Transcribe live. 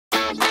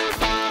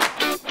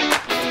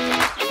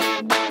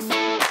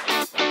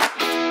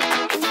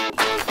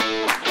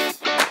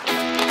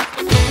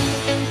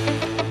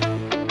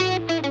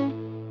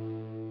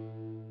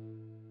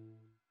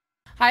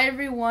Hi,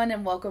 everyone,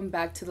 and welcome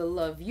back to the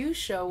Love You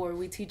Show, where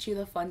we teach you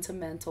the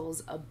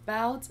fundamentals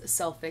about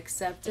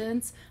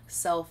self-acceptance,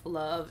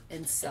 self-love,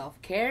 and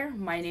self-care.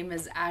 My name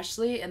is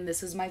Ashley, and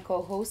this is my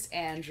co-host,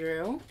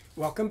 Andrew.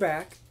 Welcome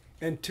back.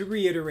 And to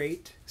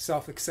reiterate,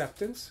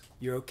 self-acceptance,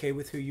 you're okay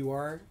with who you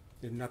are,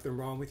 there's nothing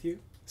wrong with you.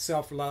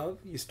 Self-love,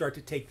 you start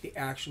to take the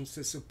actions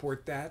to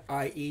support that,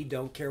 i.e.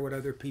 don't care what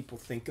other people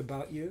think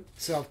about you.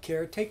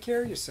 Self-care, take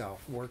care of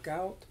yourself, work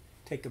out,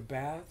 take a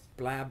bath,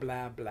 blah,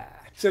 blah, blah.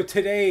 So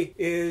today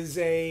is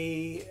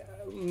a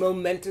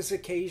momentous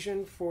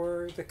occasion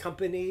for the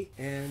company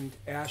and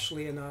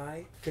Ashley and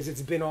I, because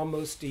it's been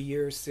almost a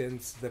year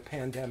since the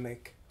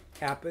pandemic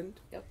happened.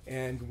 Yep.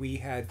 And we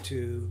had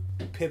to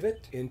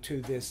pivot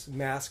into this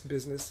mask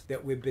business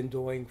that we've been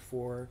doing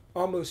for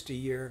almost a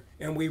year.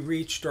 And we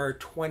reached our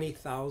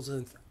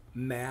 20,000th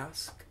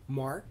mask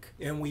mark,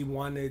 and we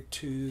wanted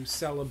to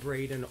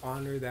celebrate and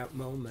honor that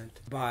moment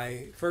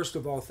by, first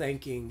of all,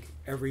 thanking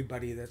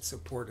everybody that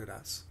supported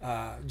us.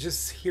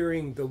 Just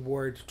hearing the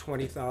word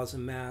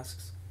 20,000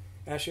 masks,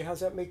 Ashley, how's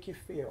that make you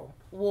feel?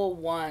 Well,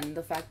 one,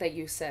 the fact that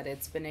you said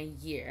it's been a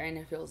year, and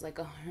it feels like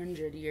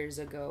 100 years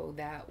ago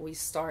that we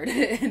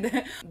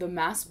started the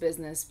mask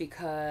business,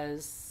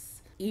 because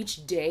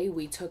each day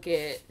we took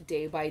it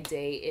day by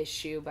day,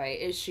 issue by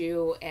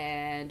issue,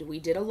 and we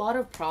did a lot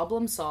of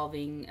problem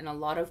solving and a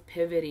lot of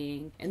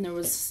pivoting, and there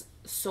was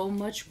so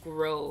much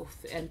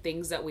growth and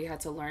things that we had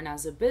to learn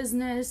as a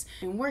business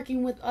and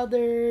working with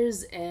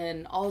others,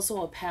 and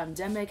also a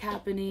pandemic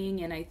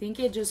happening. And I think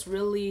it just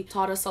really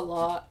taught us a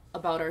lot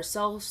about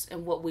ourselves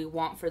and what we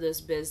want for this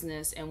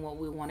business and what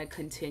we want to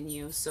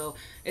continue. So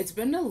it's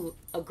been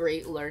a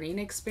great learning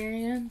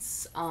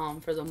experience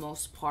for the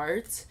most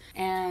part,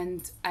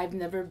 and I've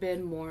never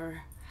been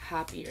more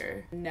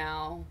happier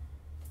now.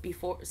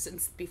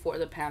 Since before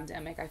the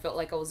pandemic, I felt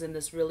like I was in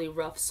this really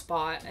rough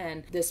spot,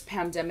 and this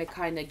pandemic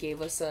kind of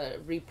gave us a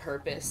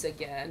repurpose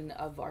again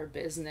of our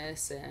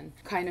business and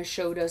kind of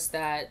showed us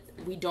that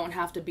we don't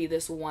have to be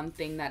this one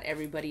thing that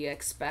everybody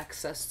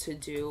expects us to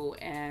do,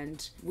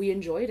 and we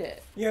enjoyed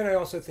it. Yeah, and I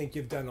also think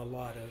you've done a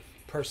lot of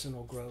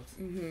personal growth.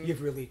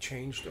 You've really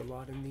changed a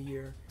lot in the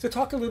year. So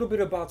talk a little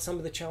bit about some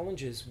of the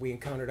challenges we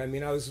encountered. I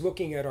mean, I was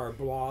looking at our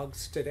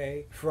blogs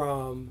today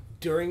from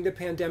during the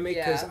pandemic,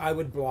 because I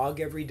would blog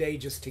every day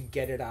just to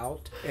get it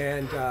out,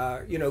 and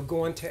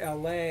going to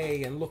LA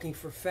and looking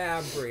for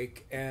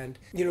fabric, and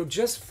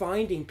just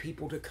finding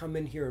people to come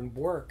in here and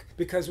work,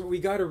 because we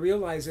got to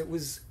realize it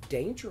was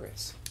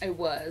dangerous. It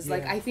was.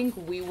 Like, I think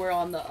we were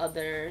on the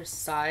other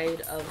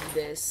side of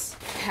this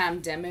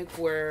pandemic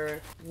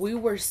where we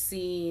were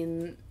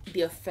seeing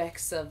the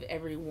effects of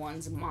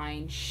everyone's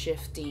mind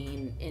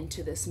shifting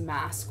into this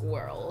mask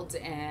world.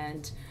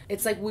 And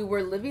it's like we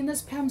were living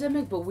this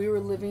pandemic, but we were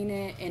living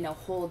it in a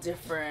whole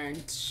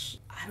different,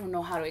 I don't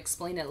know how to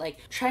explain it, like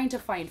trying to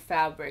find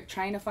fabric,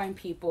 trying to find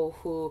people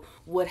who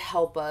would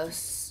help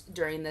us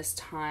during this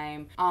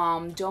time,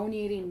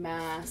 donating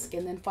masks,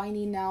 and then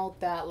finding out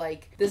that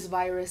like this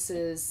virus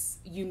is,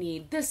 you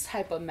need this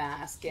type of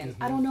mask, and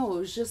I don't know, it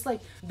was just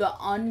like the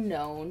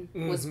unknown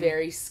was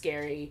very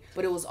scary,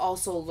 but it was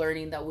also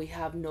learning that we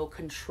have no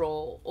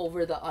control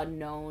over the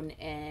unknown,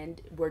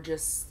 and we're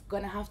just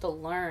gonna have to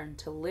learn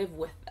to live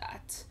with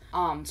that.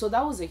 So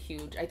that was I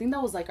think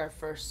that was like our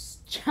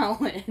first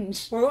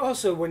challenge. Well,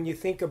 also when you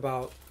think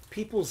about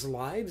people's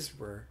lives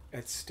were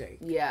at stake.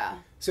 Yeah.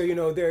 So,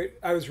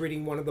 I was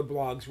reading one of the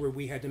blogs where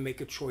we had to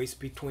make a choice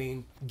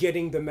between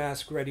getting the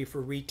mask ready for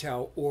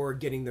retail or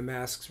getting the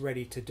masks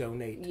ready to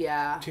donate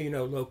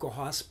to, local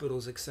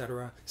hospitals,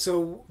 etc.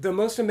 So the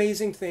most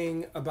amazing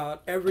thing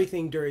about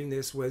everything during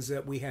this was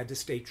that we had to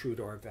stay true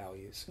to our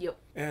values. Yep.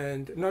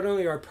 And not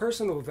only our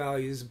personal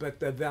values, but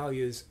the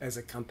values as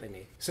a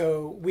company.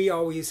 So we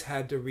always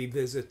had to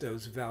revisit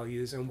those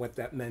values and what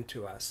that meant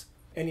to us.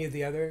 Any of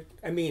the other?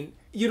 I mean,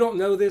 you don't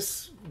know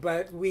this,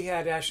 but we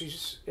had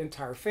Ashley's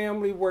entire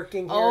family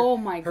working here. Oh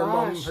my gosh, her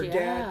mom, her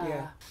dad,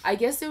 yeah. I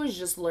guess it was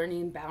just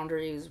learning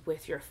boundaries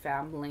with your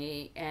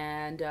family.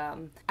 And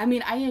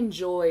I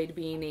enjoyed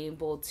being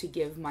able to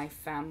give my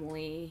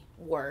family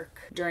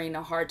work during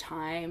a hard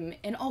time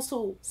and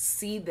also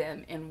see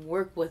them and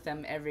work with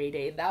them every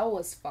day. That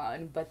was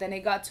fun. But then it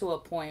got to a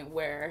point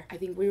where I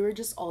think we were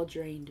just all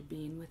drained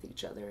being with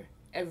each other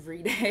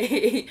every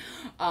day,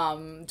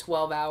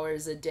 12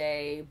 hours a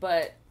day.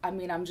 But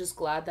I'm just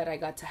glad that I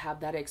got to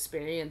have that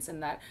experience,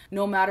 and that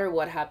no matter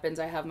what happens,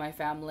 I have my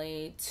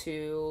family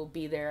to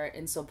be there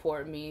and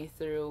support me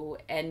through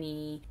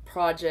any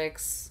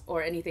projects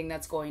or anything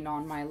that's going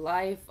on in my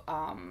life.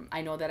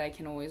 I know that I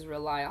can always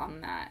rely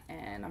on that,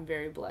 and I'm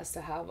very blessed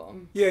to have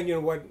them. Yeah,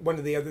 and one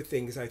of the other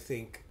things I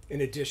think, in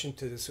addition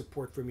to the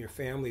support from your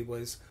family,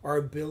 was our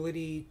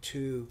ability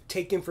to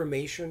take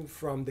information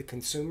from the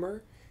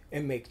consumer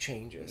and make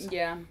changes.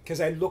 Yeah.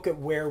 Because I look at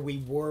where we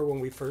were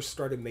when we first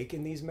started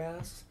making these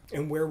masks,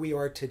 and where we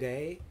are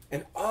today,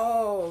 and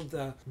all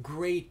the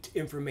great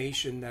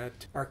information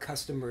that our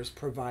customers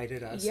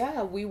provided us.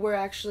 Yeah, we were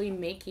actually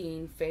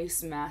making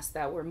face masks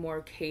that were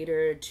more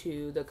catered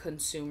to the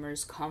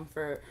consumer's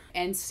comfort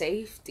and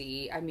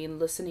safety. I mean,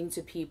 listening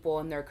to people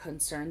and their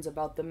concerns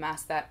about the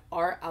masks that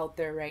are out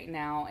there right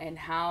now and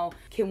how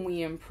can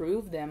we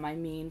improve them. I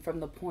mean, from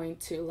the point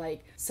to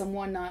like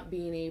someone not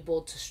being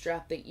able to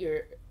strap the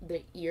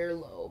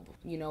earlobe.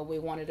 You know, we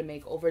wanted to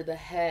make over the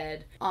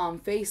head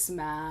face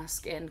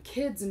mask and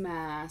kids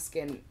mask,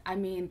 and I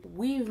mean,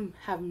 we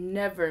have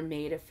never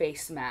made a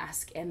face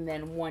mask and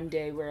then one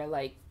day we're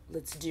like,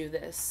 let's do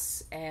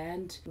this.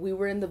 And we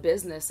were in the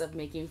business of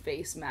making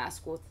face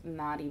masks with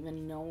not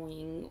even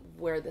knowing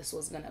where this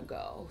was gonna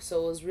go.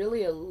 So it was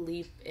really a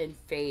leap in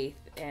faith,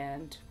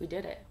 and we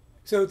did it.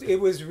 So it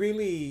was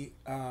really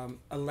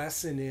a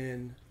lesson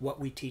in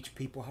what we teach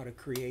people how to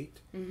create,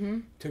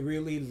 to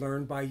really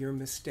learn by your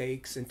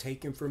mistakes and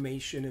take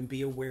information and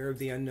be aware of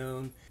the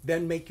unknown,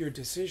 then make your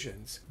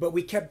decisions. But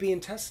we kept being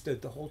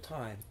tested the whole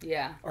time.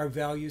 Yeah. Our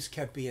values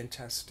kept being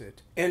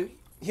tested. And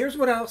here's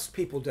what else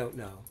people don't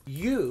know.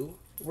 You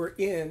were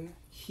in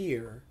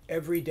here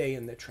every day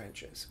in the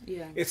trenches.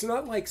 Yeah. It's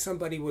not like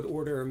somebody would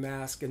order a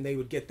mask and they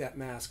would get that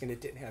mask and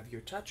it didn't have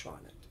your touch on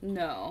it.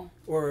 No.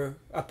 Or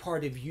a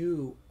part of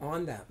you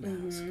on that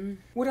mask.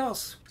 What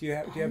else do you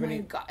have? Do you have any?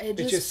 God,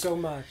 it's just so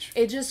much.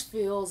 It just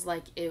feels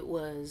like it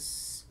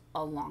was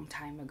a long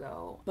time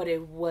ago, but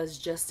it was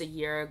just a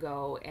year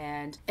ago,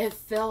 and it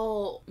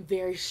felt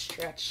very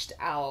stretched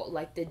out.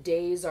 Like the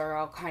days are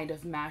all kind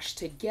of mashed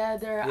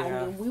together. Yeah.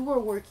 I mean, we were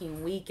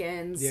working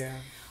weekends. Yeah.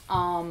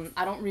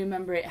 I don't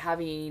remember it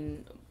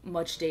having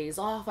much days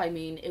off. I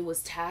mean, it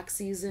was tax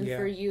season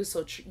for you,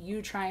 so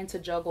you trying to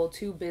juggle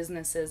two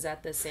businesses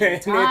at the same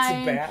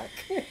time. And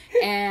it's back.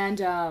 And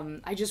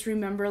I just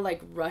remember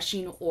like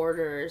rushing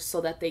orders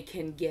so that they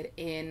can get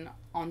in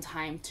on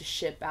time to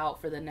ship out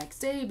for the next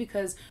day,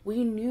 because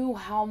we knew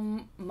how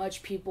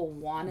much people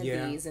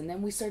wanted these. And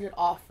then we started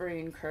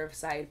offering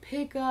curbside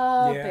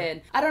pickup, and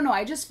I don't know,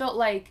 I just felt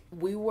like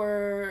we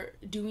were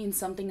doing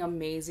something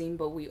amazing,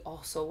 but we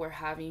also were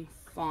having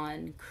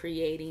fun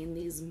creating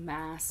these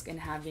masks and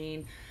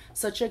having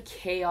such a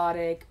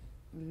chaotic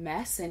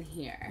mess in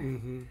here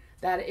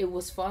that it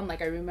was fun.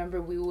 Like I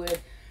remember we would,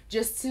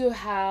 just to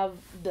have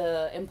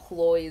the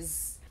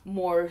employees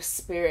more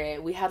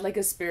spirit, we had like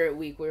a spirit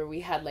week where we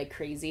had like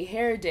crazy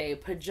hair day,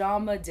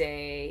 pajama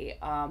day,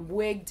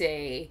 wig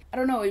day. I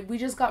don't know, we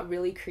just got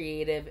really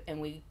creative and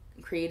we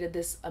created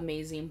this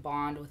amazing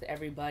bond with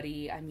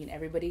everybody. I mean,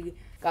 everybody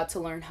got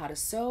to learn how to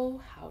sew,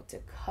 how to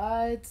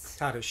cut,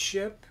 how to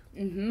ship.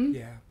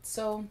 Yeah.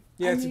 So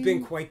yeah, it's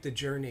been quite the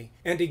journey.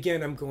 And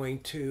again, I'm going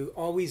to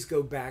always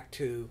go back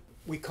to,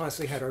 we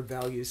constantly had our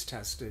values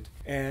tested.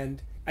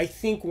 And I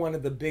think one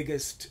of the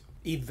biggest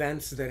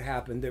events that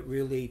happened that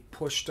really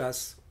pushed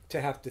us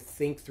to have to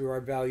think through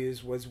our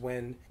values was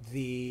when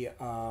the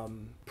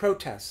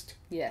protest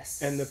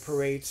and the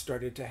parade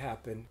started to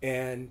happen,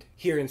 and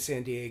here in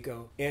San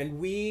Diego. And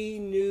we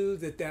knew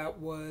that that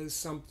was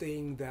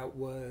something that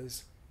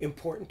was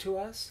important to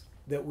us,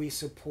 that we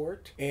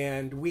support,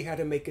 and we had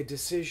to make a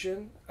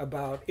decision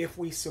about if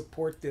we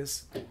support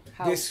this.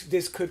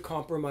 This could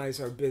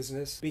compromise our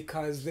business,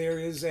 because there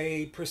is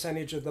a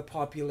percentage of the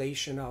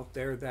population out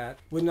there that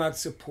would not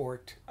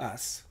support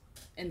us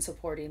in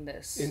supporting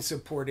this, in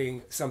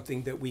supporting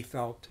something that we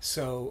felt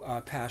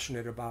so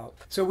passionate about.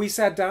 So we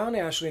sat down,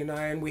 Ashley and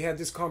I, and we had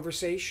this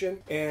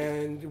conversation,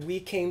 and we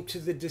came to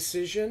the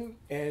decision,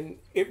 and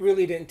it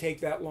really didn't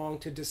take that long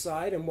to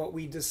decide. And what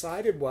we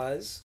decided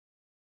was,